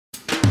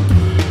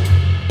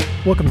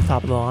Welcome to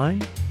Top of the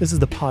Line. This is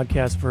the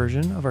podcast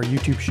version of our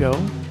YouTube show.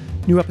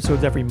 New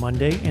episodes every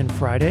Monday and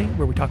Friday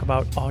where we talk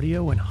about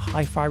audio and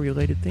hi-fi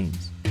related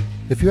themes.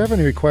 If you have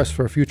any requests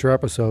for a future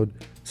episode,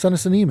 send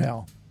us an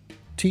email,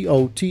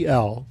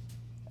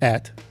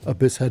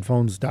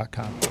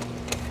 totl@abyssheadphones.com.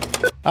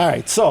 All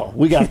right, so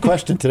we got a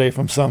question today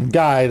from some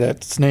guy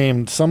that's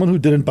named someone who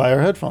didn't buy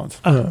our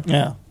headphones.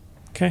 Yeah.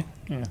 Okay.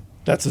 Yeah,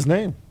 that's his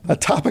name. A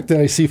topic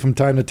that I see from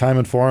time to time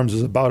in forums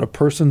is about a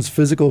person's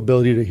physical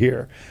ability to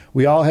hear.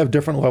 We all have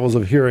different levels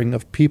of hearing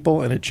of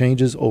people, and it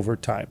changes over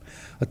time.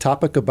 A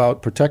topic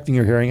about protecting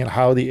your hearing and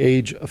how the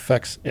age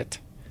affects it.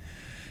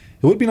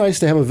 It would be nice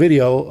to have a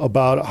video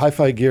about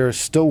hi-fi gear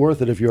still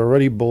worth it if you're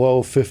already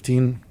below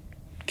 15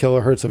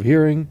 kilohertz of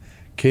hearing.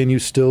 Can you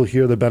still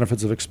hear the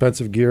benefits of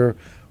expensive gear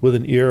with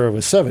an ear of a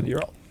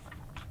 7-year-old?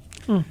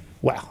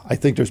 Well, I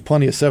think there's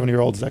plenty of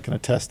 7-year-olds that can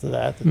attest to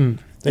that.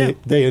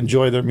 They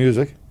enjoy their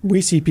music.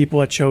 We see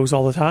people at shows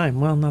all the time.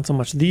 Well, not so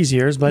much these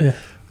years, but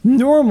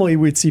normally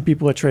we'd see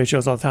people at trade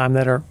shows all the time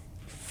that are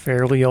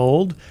fairly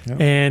old,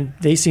 and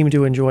they seem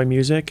to enjoy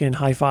music and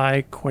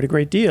hi-fi quite a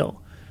great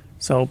deal.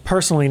 So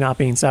personally, not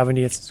being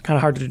 70, it's kind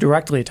of hard to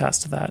directly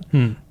attest to that.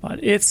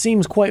 But it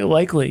seems quite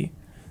likely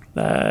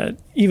that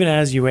even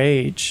as you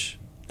age,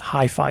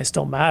 hi-fi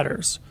still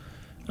matters.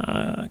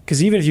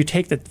 Because even if you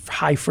take the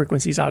high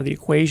frequencies out of the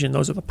equation,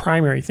 those are the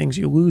primary things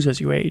you lose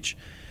as you age.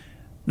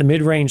 The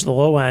mid-range, the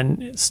low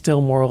end, still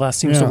more or less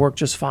seems to work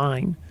just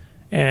fine.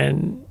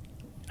 And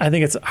I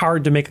think it's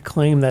hard to make a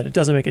claim that it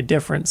doesn't make a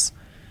difference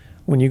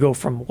when you go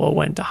from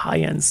low-end to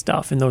high-end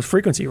stuff in those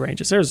frequency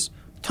ranges. There's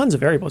tons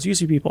of variables. You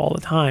see people all the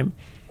time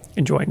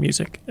enjoying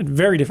music at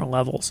very different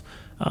levels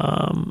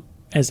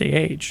as they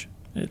age.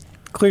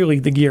 Clearly,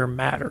 the gear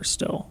matters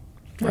still,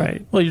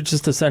 right? Well, you're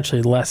just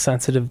essentially less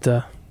sensitive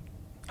to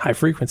high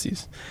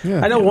frequencies.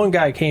 I know one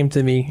guy came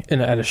to me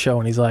at a show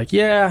and he's like,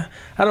 I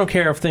don't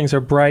care if things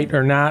are bright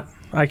or not.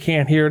 I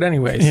can't hear it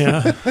anyways.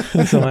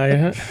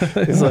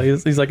 So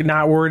he's like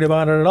not worried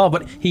about it at all.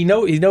 But he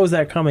knows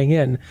that coming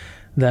in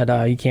that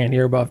he can't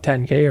hear above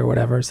 10K or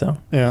whatever. So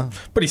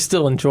but he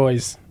still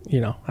enjoys,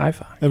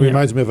 hi-fi. It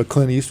reminds me of a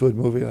Clint Eastwood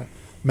movie.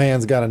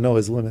 Man's got to know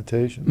his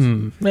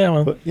limitations.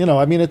 But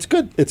it's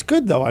good. It's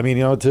good though.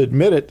 To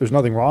admit it, there's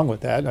nothing wrong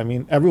with that.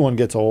 Everyone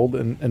gets old,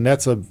 and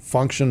that's a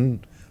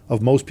function of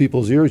most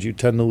people's ears. You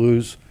tend to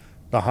lose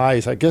the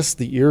highs. I guess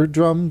the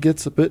eardrum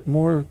gets a bit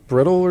more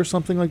brittle or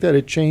something like that.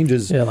 It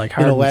changes like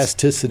in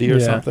elasticity or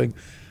something.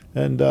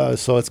 And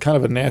so it's kind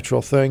of a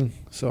natural thing.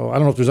 So I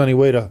don't know if there's any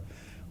way to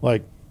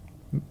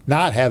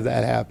not have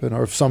that happen,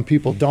 or if some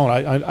people don't.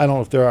 I don't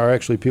know if there are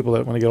actually people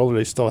that when they get older,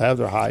 they still have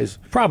their highs.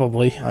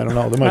 Probably. I don't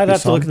know. There might I'd be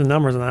have to look at the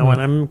numbers on that one.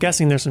 I'm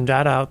guessing there's some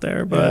data out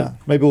there, but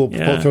maybe we'll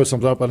throw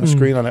something up on the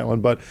screen on that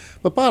one. But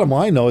bottom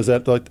line, though, is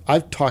that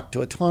I've talked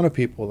to a ton of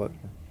people that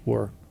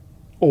were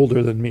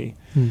older than me,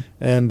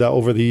 and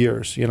over the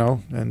years,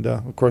 and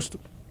of course,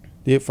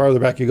 the farther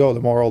back you go, a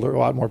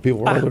lot more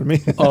people were older than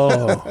me.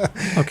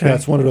 Okay.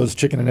 That's one of those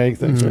chicken and egg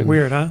things. Right?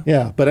 Weird, huh?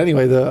 Yeah, but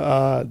anyway,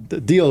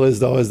 the deal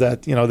is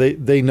that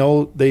they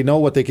know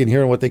what they can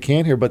hear and what they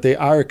can't hear, but they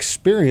are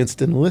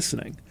experienced in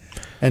listening,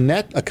 and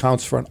that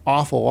accounts for an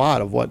awful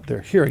lot of what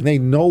they're hearing. They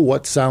know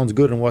what sounds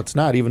good and what's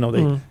not, even though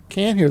they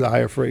can't hear the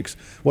higher freaks.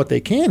 What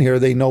they can hear,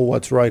 they know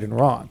what's right and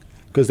wrong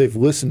because they've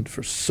listened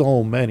for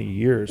so many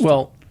years.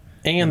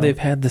 And they've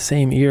had the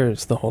same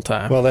ears the whole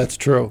time. Well, that's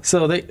true.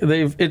 So you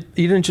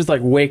didn't just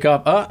wake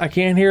up, I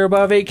can't hear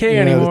above 8K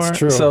anymore. That's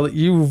true. So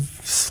you've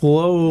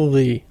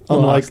slowly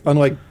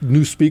unlike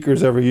new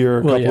speakers every year,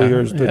 a couple of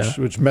years,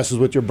 which messes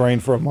with your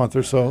brain for a month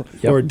or so,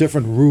 or a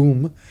different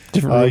room.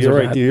 You're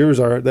right. The ears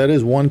that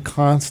is one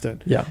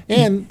constant. Yeah.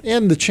 And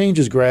the change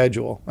is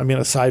gradual.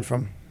 Aside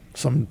from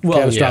some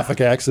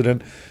catastrophic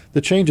accident,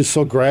 the change is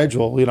so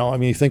gradual.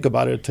 You think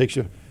about it. It takes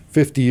you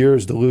 50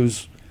 years to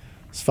lose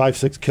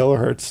 5-6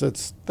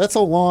 kilohertz. That's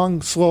a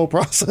long, slow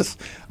process.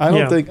 I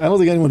don't think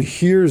anyone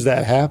hears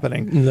that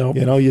happening. No.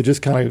 You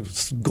just kind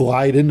of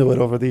glide into it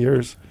over the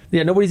years.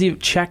 Yeah, nobody's even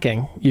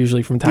checking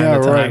usually from time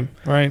to time.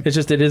 Right. It's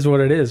just it is what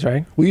it is,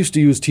 right? We used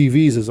to use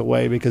TVs as a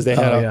way because they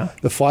had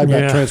the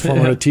flyback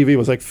transformer on a TV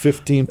was like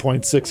 15.6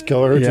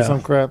 kilohertz or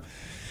some crap.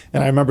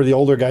 And I remember the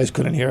older guys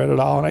couldn't hear it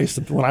at all. And I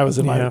used to, when I was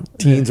in my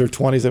teens or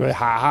 20s, they'd be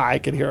like, I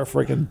could hear a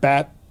freaking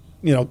bat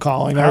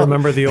calling out. I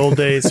remember the old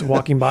days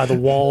walking by the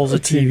walls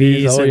of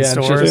TVs in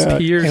stores.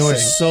 It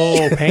was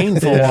so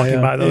painful walking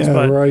by those.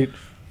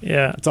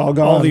 It's all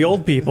gone. All the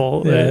old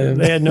people,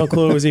 they had no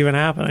clue it was even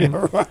happening.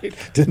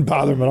 Didn't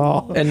bother them at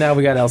all. And now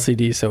we got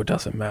LCD, so it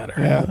doesn't matter.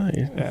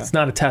 It's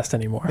not a test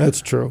anymore. That's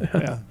true.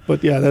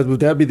 But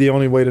that'd be the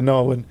only way to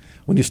know. And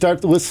when you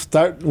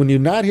when you're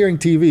not hearing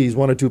TVs,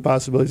 one or two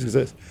possibilities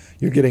exist.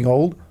 You're getting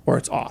old, or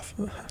it's off.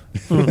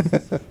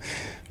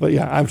 But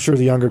I'm sure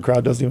the younger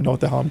crowd doesn't even know what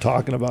the hell I'm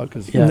talking about.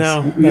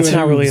 No, that's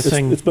not really a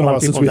thing. It's been a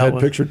while since we had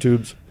picture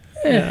tubes.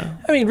 Yeah.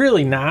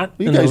 Really not.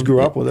 You guys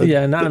grew up with it.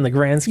 Yeah, not in the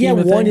grand scheme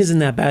of things. One isn't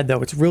that bad,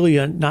 though. It's really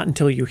not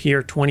until you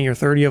hear 20 or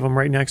 30 of them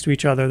right next to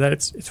each other that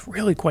it's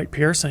really quite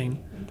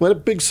piercing.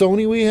 what big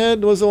Sony we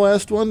had was the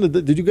last one.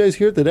 Did you guys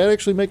hear it? Did that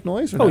actually make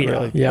noise? Or not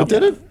really? Yeah.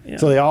 Did it? Yeah.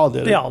 So they all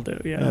did. They all do.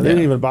 Yeah. They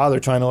didn't even bother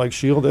trying to like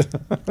shield it.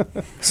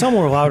 Some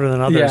were louder than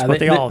others, but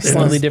they all did.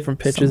 Slightly different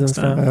pitches and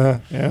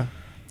stuff. Yeah.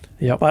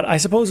 Yep. But I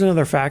suppose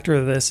another factor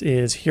of this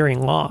is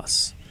hearing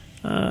loss,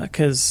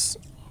 because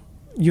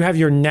you have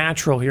your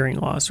natural hearing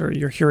loss or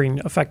your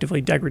hearing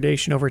effectively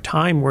degradation over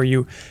time, where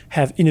you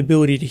have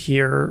inability to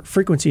hear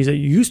frequencies that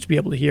you used to be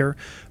able to hear.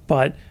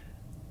 But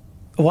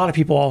a lot of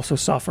people also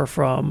suffer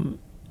from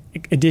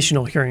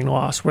additional hearing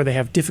loss, where they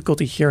have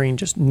difficulty hearing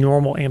just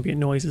normal ambient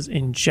noises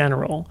in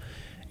general.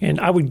 And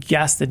I would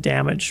guess the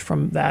damage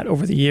from that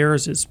over the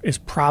years is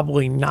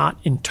probably not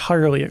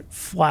entirely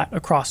flat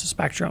across the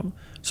spectrum.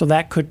 So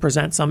that could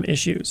present some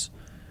issues.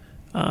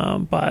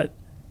 But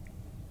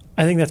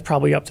I think that's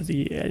probably up to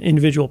the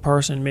individual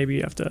person. Maybe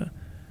you have to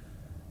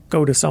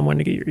go to someone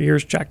to get your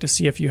ears checked to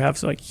see if you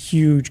have like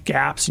huge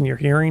gaps in your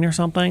hearing or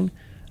something.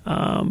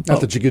 Not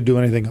that you could do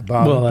anything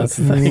about it. That's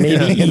maybe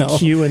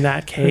EQ in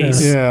that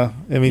case. Yeah.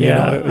 I mean,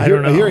 I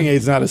don't know. A hearing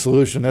aid's not a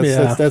solution.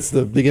 That's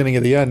the beginning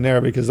of the end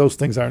there, because those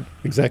things aren't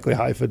exactly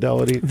high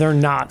fidelity. They're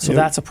not, so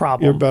that's a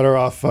problem. You're better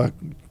off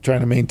trying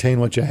to maintain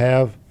what you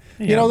have.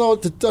 Yeah. Though,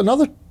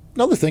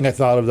 another thing I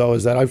thought of, though,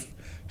 is that I've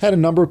had a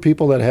number of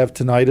people that have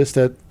tinnitus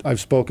that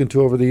I've spoken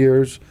to over the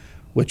years,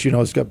 which,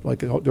 it's got like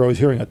they're always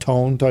hearing a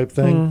tone type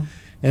thing.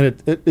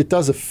 And it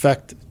does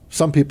affect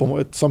some people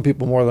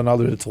more than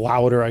others. It's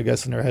louder, I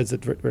guess, in their heads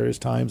at various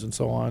times and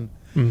so on.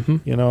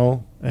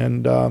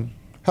 And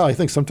hell, I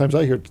think sometimes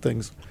I hear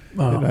things in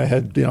my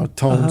head,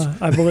 tones.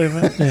 I believe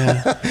it.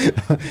 Yeah.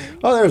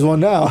 Oh, there's one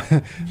now.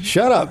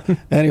 Shut up.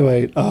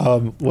 Anyway,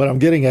 what I'm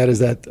getting at is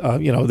that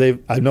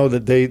I know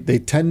that they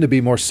tend to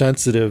be more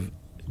sensitive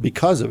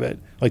because of it.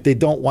 Like they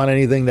don't want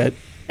anything that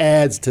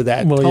adds to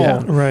that tone.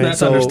 Yeah, right.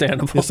 That's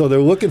understandable. So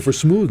they're looking for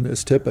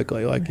smoothness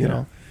typically. Like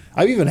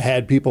I've even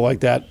had people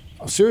like that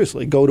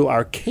seriously go to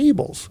our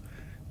cables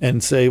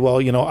and say, well,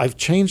 I've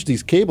changed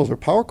these cables or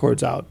power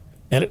cords out,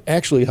 and it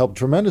actually helped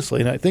tremendously.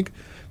 And I think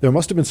there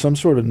must have been some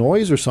sort of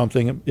noise or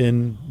something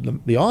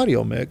in the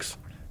audio mix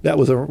that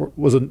was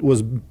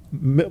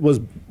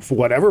for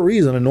whatever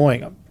reason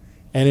annoying them,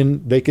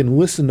 and they can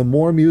listen to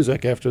more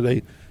music after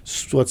they,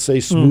 let's say,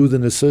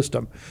 smoothen the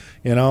system,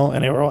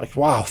 and they were like,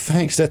 wow,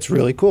 thanks, that's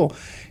really cool.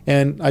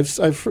 And I've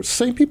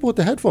seen people with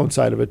the headphone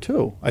side of it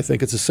too. I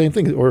think it's the same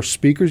thing. Or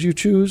speakers you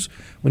choose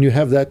when you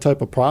have that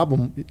type of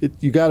problem.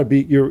 You got to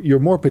be you're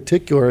more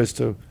particular as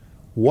to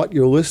what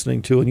you're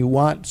listening to, and you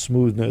want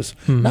smoothness,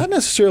 not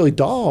necessarily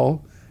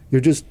dull.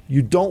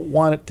 You don't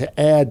want it to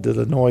add to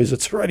the noise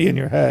that's already in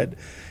your head.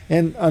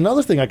 And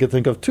another thing I could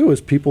think of too is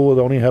people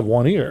that only have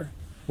one ear,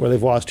 where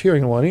they've lost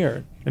hearing in one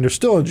ear, and they're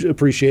still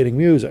appreciating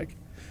music.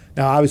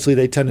 Now, obviously,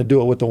 they tend to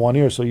do it with the one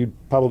ear, so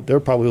they're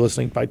probably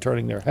listening by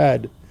turning their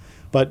head.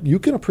 But you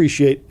can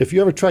appreciate, if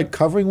you ever tried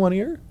covering one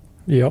ear,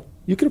 yep,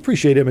 you can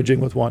appreciate imaging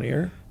with one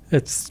ear.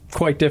 It's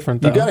quite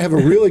different, though. You got to have a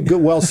really good,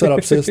 well set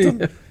up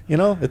system. You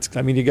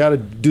got to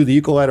do the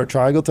equalizer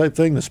triangle type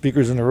thing. The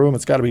speakers in the room,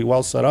 it's got to be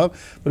well set up.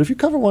 But if you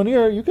cover one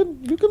ear, you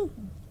can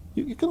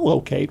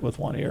locate with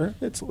one ear.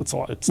 It's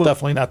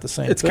definitely not the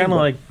same. It's kind of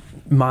like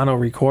mono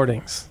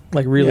recordings,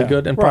 like really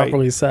good and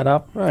properly set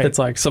up. Right. It's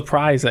like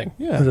surprising.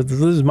 Yeah, this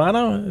is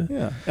mono.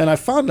 Yeah, and I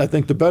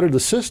think the better the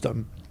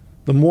system,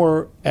 the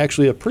more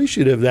actually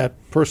appreciative that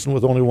person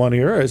with only one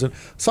ear is. And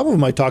some of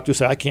them I talk to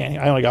say,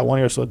 I only got one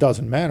ear, so it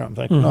doesn't matter. I'm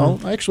thinking,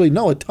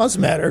 no, it does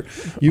matter.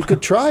 You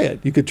could try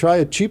it. You could try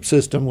a cheap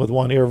system with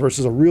one ear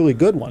versus a really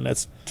good one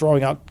that's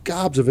throwing out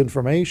gobs of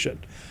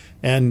information.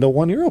 And the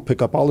one ear will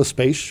pick up all the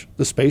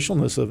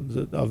spatialness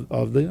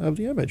of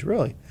the image,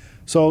 really.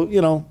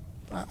 So,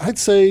 I'd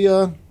say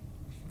don't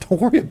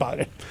worry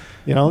about it.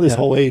 This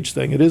whole age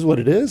thing. It is what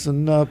it is,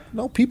 and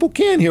people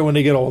can hear when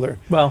they get older.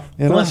 Well,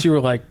 unless you were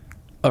like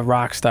a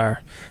rock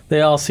star, they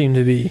all seem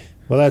to be.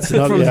 Well, that's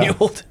another, from the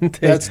olden days.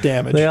 That's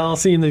damage. They all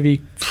seem to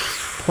be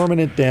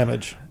permanent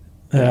damage.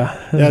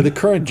 Yeah. The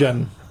current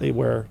gen, they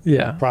wear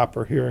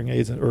proper hearing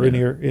aids or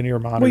in-ear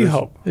monitors. Well, you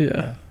hope.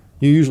 Yeah.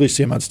 You usually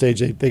see them on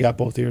stage. They got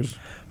both ears.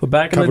 But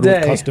back in the covered day,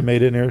 with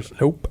custom-made in-ears.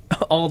 Nope.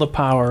 All the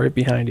power right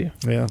behind you.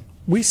 Yeah.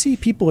 We see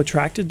people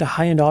attracted to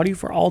high-end audio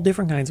for all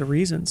different kinds of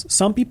reasons.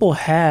 Some people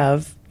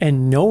have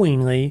and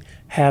knowingly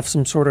have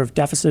some sort of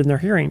deficit in their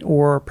hearing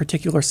or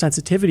particular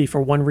sensitivity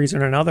for one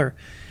reason or another.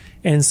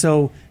 And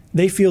so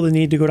they feel the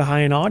need to go to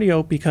high-end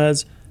audio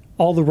because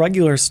all the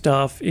regular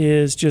stuff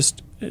is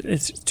just,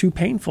 it's too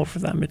painful for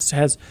them. It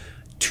has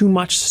too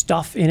much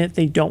stuff in it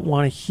they don't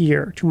want to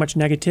hear, too much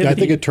negativity. Yeah, I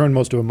think it turned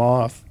most of them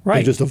off. Right.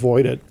 They just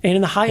avoid it. And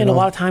in the high end, a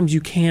lot of times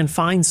you can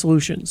find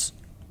solutions.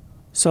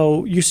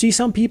 So you see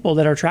some people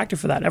that are attracted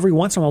for that. Every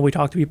once in a while we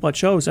talk to people at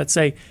shows that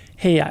say,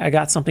 hey, I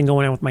got something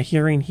going on with my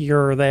hearing here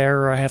or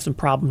there, or I have some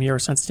problem here or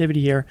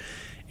sensitivity here,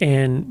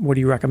 and what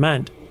do you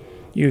recommend?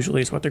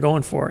 Usually is what they're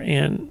going for.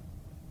 And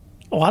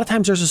a lot of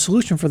times there's a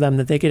solution for them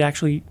that they could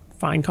actually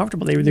find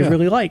comfortable, they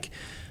really like.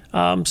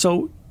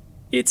 So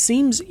it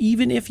seems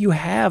even if you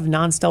have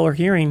non-stellar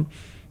hearing,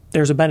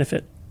 there's a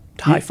benefit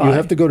to hi-fi. You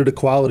have to go to the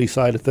quality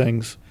side of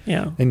things.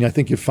 Yeah. And I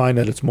think you find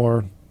that it's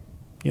more,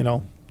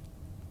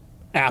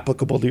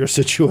 applicable to your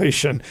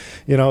situation.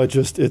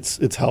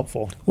 It's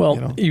helpful.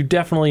 Well, you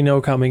definitely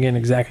know coming in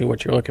exactly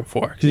what you're looking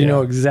for, because you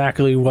know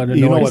exactly what annoys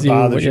you. Know what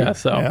bothers you. Yeah,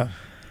 so.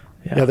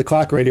 Yeah, the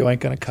clock radio ain't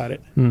going to cut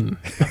it.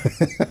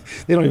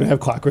 They don't even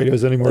have clock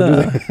radios anymore, do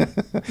they?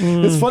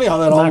 It's funny how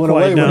that all went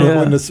away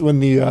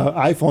when the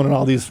iPhone and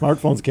all these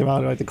smartphones came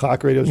out. Like the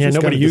clock radios. Yeah,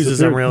 nobody uses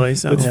them really.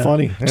 So it's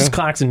funny. Just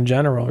clocks in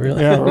general,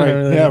 really. Yeah,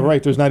 right. Yeah,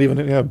 right. There's not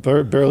even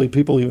barely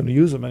people even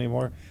use them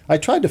anymore. I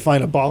tried to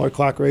find a baller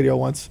clock radio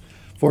once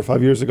 4 or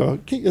 5 years ago.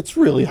 It's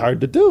really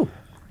hard to do.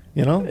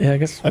 Yeah, I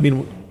guess. I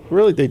mean,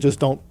 really,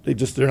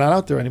 they're not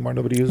out there anymore.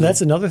 Nobody uses them.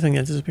 That's another thing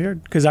that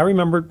disappeared, because I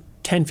remember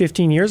 10,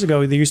 15 years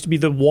ago, there used to be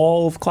the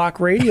wall of clock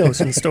radios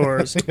in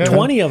stores,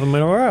 20 of them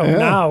in a row. Yeah.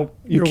 Now,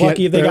 you're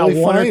lucky if they got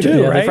one or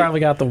two, right? They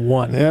probably got the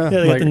one. Yeah,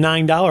 they got the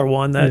 $9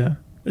 one that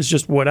is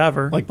just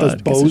whatever. Like, does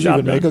Bose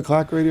even make a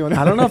clock radio anymore?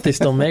 I don't know if they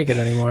still make it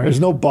anymore. There's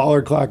no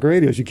baller clock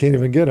radios. You can't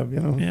even get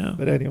them, Yeah.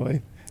 But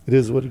anyway, it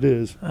is what it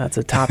is. That's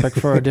a topic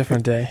for a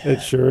different day.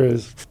 It sure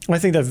is. I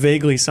think that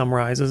vaguely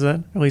summarizes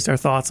it, at least our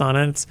thoughts on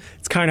it.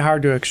 It's kind of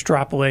hard to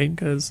extrapolate,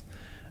 because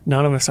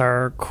none of us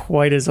are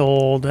quite as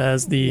old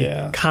as the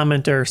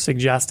commenter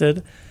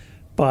suggested.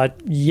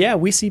 But yeah,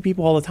 we see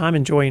people all the time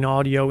enjoying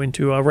audio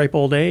into a ripe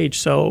old age.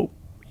 So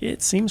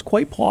it seems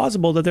quite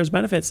plausible that there's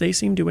benefits. They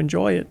seem to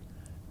enjoy it.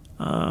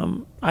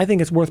 I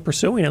think it's worth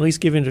pursuing, at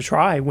least giving it a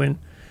try when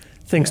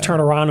things turn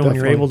around and when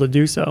you're able to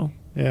do so.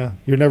 Yeah,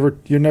 you're never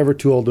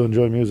too old to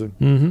enjoy music.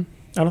 Mm-hmm.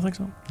 I don't think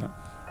so. No.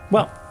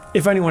 Well,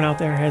 if anyone out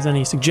there has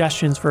any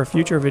suggestions for a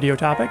future video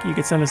topic, you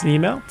can send us an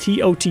email,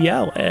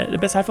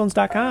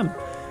 totl@thebestiPhones.com.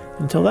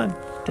 Until then,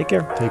 take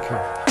care. Take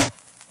care.